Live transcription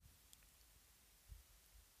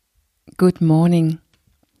Good morning.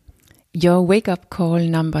 Your wake-up call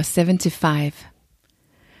number 75.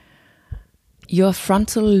 Your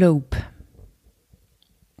frontal lobe.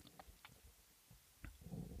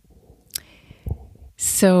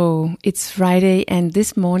 So it's Friday, and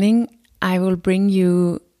this morning I will bring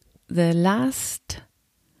you the last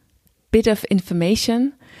bit of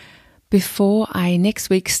information before I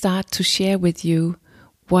next week start to share with you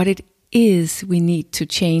what it is we need to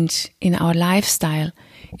change in our lifestyle.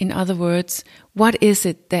 In other words, what is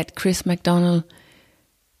it that Chris McDonald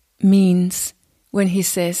means when he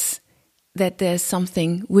says that there's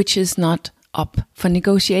something which is not up for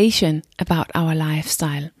negotiation about our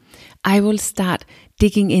lifestyle? I will start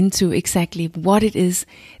digging into exactly what it is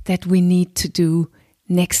that we need to do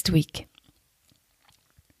next week.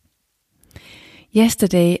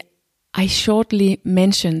 Yesterday, I shortly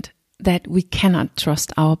mentioned that we cannot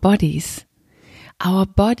trust our bodies. Our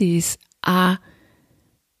bodies are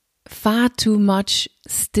far too much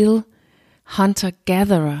still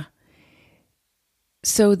hunter-gatherer,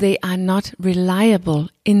 so they are not reliable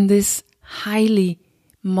in this highly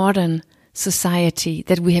modern society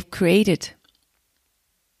that we have created.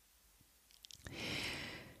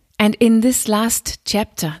 And in this last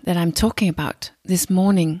chapter that I'm talking about this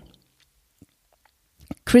morning,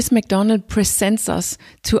 Chris McDonald presents us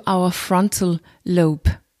to our frontal lobe,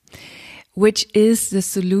 which is the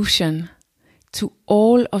solution to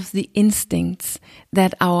all of the instincts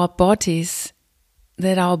that our bodies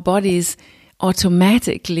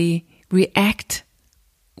automatically react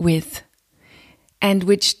with, and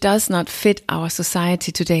which does not fit our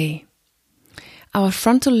society today. Our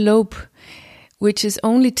frontal lobe, which is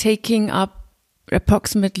only taking up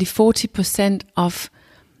approximately 40% of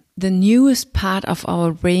the newest part of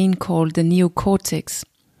our brain called the neocortex.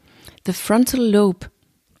 The frontal lobe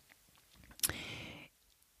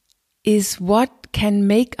is what can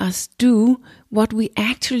make us do what we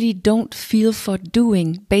actually don't feel for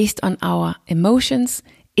doing based on our emotions,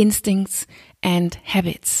 instincts, and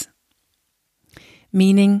habits.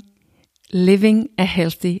 Meaning living a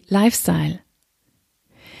healthy lifestyle.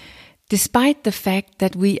 Despite the fact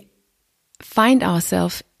that we find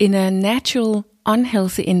ourselves in a natural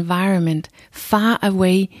unhealthy environment far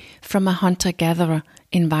away from a hunter-gatherer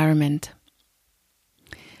environment.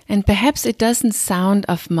 And perhaps it doesn't sound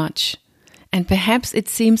of much, and perhaps it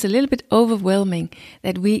seems a little bit overwhelming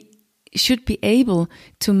that we should be able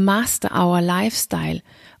to master our lifestyle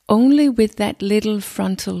only with that little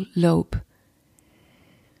frontal lobe.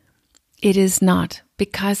 It is not,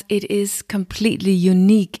 because it is completely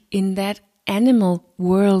unique in that animal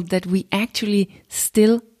world that we actually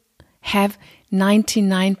still have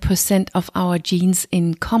 99% of our genes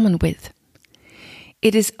in common with.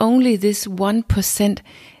 It is only this 1%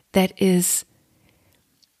 that is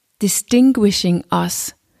distinguishing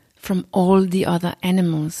us from all the other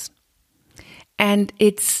animals. And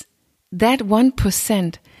it's that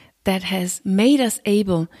 1% that has made us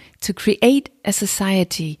able to create a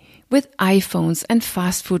society with iPhones and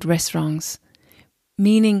fast food restaurants.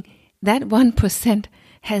 Meaning that 1%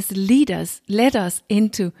 has led us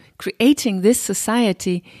into creating this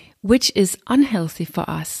society which is unhealthy for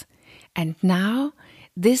us. And now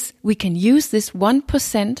we can use this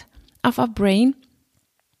 1% of our brain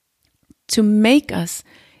to make us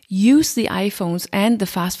use the iPhones and the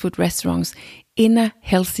fast food restaurants in a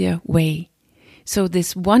healthier way. So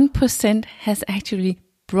this 1% has actually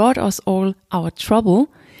brought us all our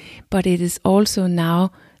trouble, but it is also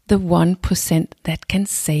now the 1% that can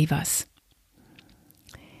save us.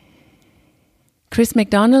 Chris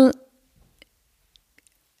McDonald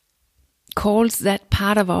calls that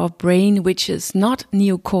part of our brain which is not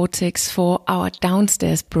neocortex for our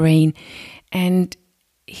downstairs brain, and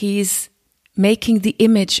he's making the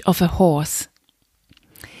image of a horse.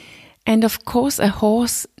 And of course a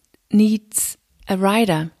horse needs a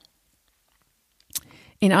rider.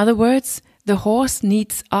 In other words, the horse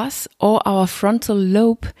needs us or our frontal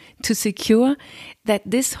lobe to secure that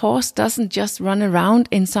this horse doesn't just run around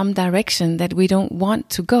in some direction that we don't want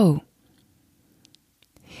to go.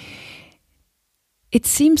 It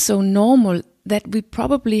seems so normal that we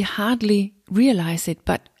probably hardly realize it,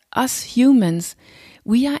 but us humans,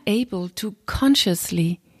 we are able to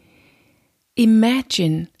consciously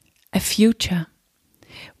imagine a future.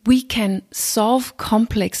 We can solve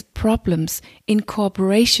complex problems in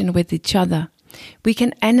cooperation with each other. We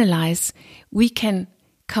can analyze, we can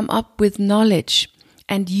come up with knowledge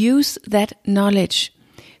and use that knowledge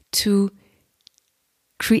to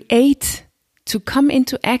come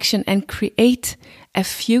into action and create a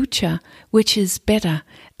future which is better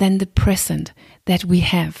than the present that we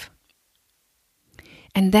have.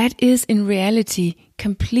 And that is in reality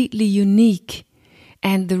completely unique,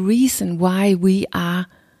 and the reason why we are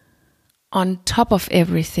on top of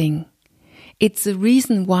everything. It's the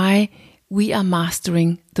reason why we are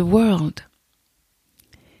mastering the world.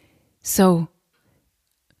 So,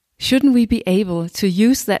 shouldn't we be able to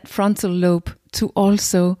use that frontal lobe to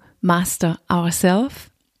also master ourselves?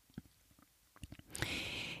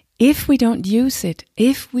 If we don't use it,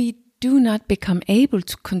 if we do not become able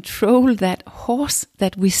to control that horse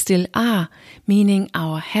that we still are, meaning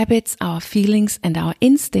our habits, our feelings, and our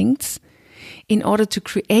instincts, in order to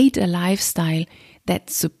create a lifestyle that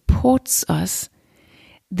supports us,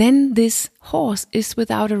 then this horse is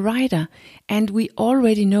without a rider, and we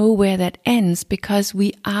already know where that ends because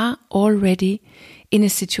we are already in a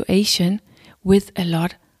situation with a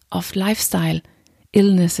lot of lifestyle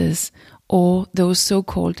illnesses or those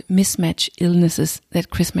so-called mismatch illnesses that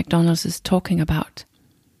Chris McDonald is talking about.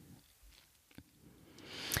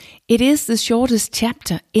 It is the shortest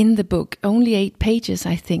chapter in the book, only 8 pages,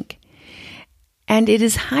 I think. And it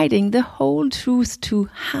is hiding the whole truth to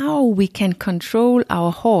how we can control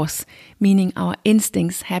our horse, meaning our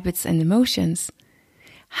instincts, habits, and emotions.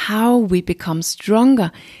 How we become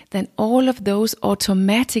stronger than all of those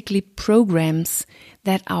automatically programs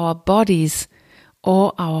that our bodies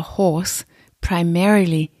or our horse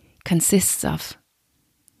primarily consists of.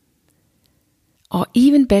 Or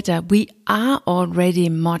even better, we are already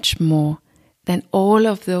much more than all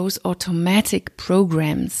of those automatic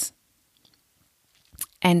programs.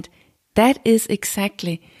 And that is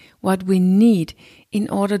exactly what we need in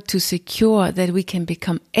order to secure that we can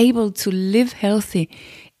become able to live healthy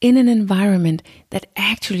in an environment that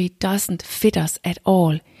actually doesn't fit us at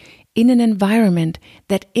all, in an environment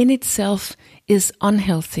that in itself is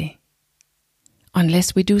unhealthy,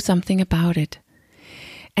 unless we do something about it.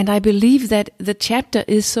 And I believe that the chapter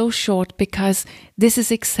is so short because this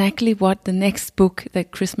is exactly what the next book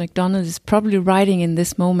that Chris McDonald is probably writing in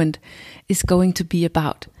this moment is going to be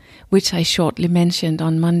about, which I shortly mentioned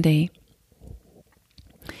on Monday.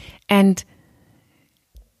 And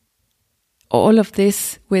all of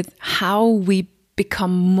this with how we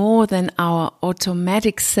become more than our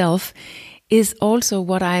automatic self is also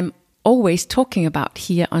what I'm always talking about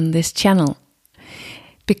here on this channel.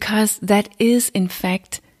 Because that is, in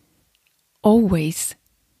fact, always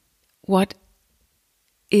what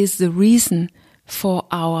is the reason for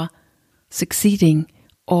our succeeding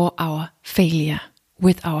or our failure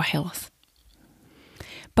with our health.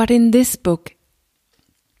 But in this book,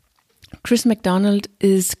 Chris McDonald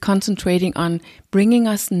is concentrating on bringing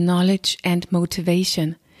us knowledge and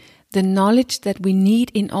motivation. The knowledge that we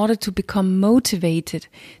need in order to become motivated,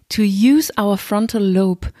 to use our frontal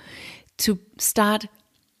lobe, to start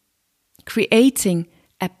creating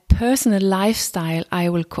a personal lifestyle, I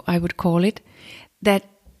would call it, that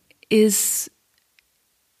is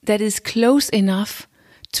close enough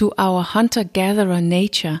to our hunter-gatherer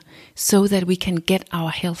nature so that we can get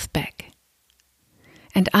our health back.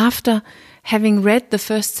 And after having read the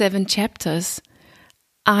first 7 chapters,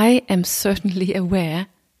 I am certainly aware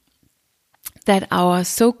that our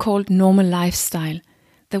so-called normal lifestyle,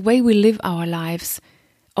 the way we live our lives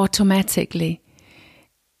automatically,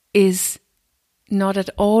 is not at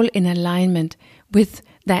all in alignment with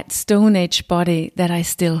that Stone Age body that I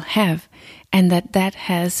still have, and that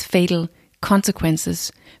has fatal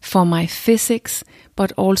consequences for my physics,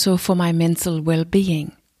 but also for my mental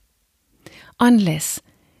well-being. Unless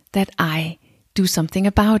that I do something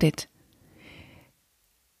about it.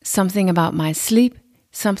 Something about my sleep,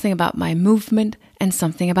 something about my movement, and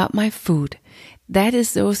something about my food. That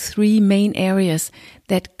is those 3 main areas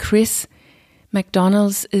that Chris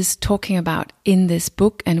McDonald is talking about in this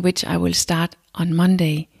book, and which I will start on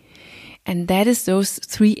Monday. And that is those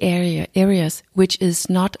 3 areas which is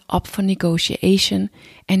not up for negotiation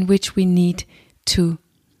and which we need to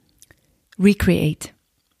recreate.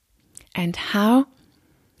 And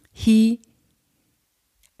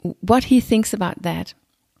what he thinks about that,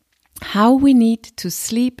 how we need to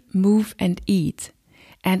sleep, move, and eat,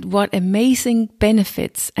 and what amazing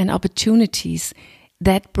benefits and opportunities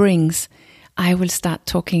that brings, I will start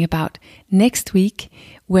talking about next week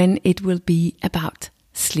when it will be about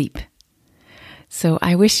sleep. So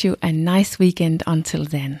I wish you a nice weekend until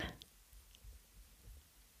then.